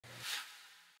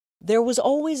There was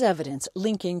always evidence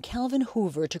linking Calvin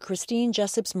Hoover to Christine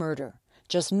Jessop's murder,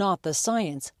 just not the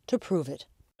science to prove it.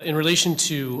 In relation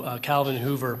to Calvin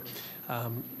Hoover,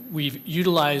 we've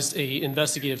utilized an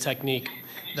investigative technique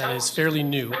that is fairly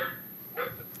new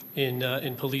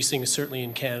in policing, certainly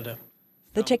in Canada.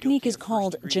 The technique is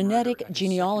called genetic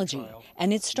genealogy,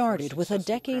 and it started with a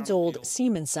decades-old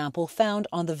semen sample found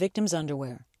on the victim's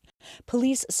underwear.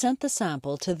 Police sent the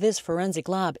sample to this forensic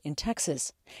lab in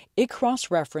Texas. It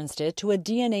cross-referenced it to a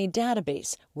DNA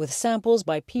database with samples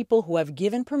by people who have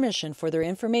given permission for their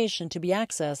information to be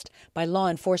accessed by law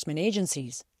enforcement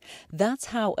agencies. That's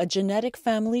how a genetic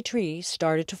family tree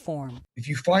started to form. If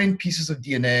you find pieces of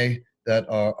DNA that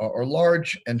are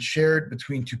large and shared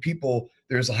between two people,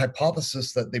 there's a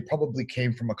hypothesis that they probably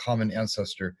came from a common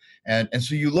ancestor. And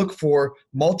so you look for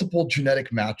multiple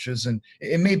genetic matches, and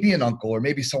it may be an uncle or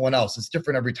maybe someone else. It's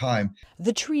different every time.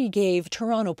 The tree gave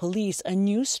Toronto police a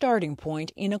new starting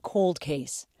point in a cold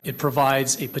case. It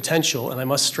provides a potential, and I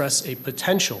must stress a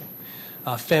potential,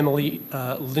 family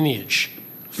lineage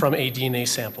from a DNA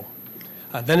sample.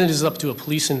 Then it is up to a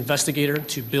police investigator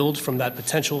to build from that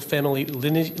potential family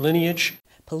lineage.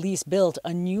 Police built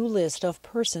a new list of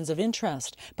persons of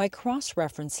interest by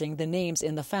cross-referencing the names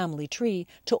in the family tree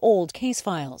to old case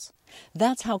files.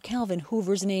 That's how Calvin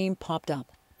Hoover's name popped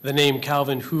up. The name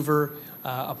Calvin Hoover,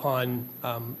 upon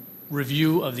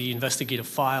review of the investigative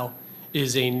file,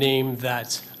 is a name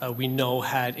that we know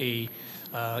had a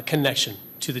connection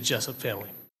to the Jessop family.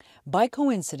 By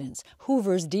coincidence,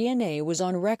 Hoover's DNA was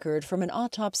on record from an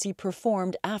autopsy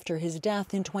performed after his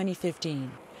death in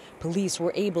 2015. Police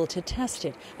were able to test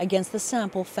it against the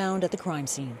sample found at the crime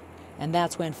scene. And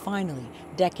that's when finally,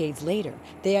 decades later,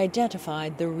 they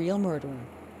identified the real murderer.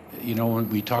 You know, when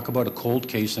we talk about a cold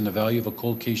case and the value of a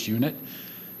cold case unit,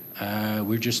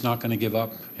 we're just not going to give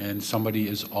up, and somebody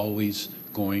is always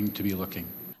going to be looking.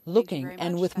 Looking,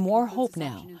 and with more hope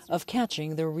now of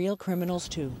catching the real criminals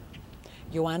too.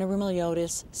 Joanna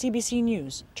Rumiliotis, CBC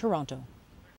News, Toronto.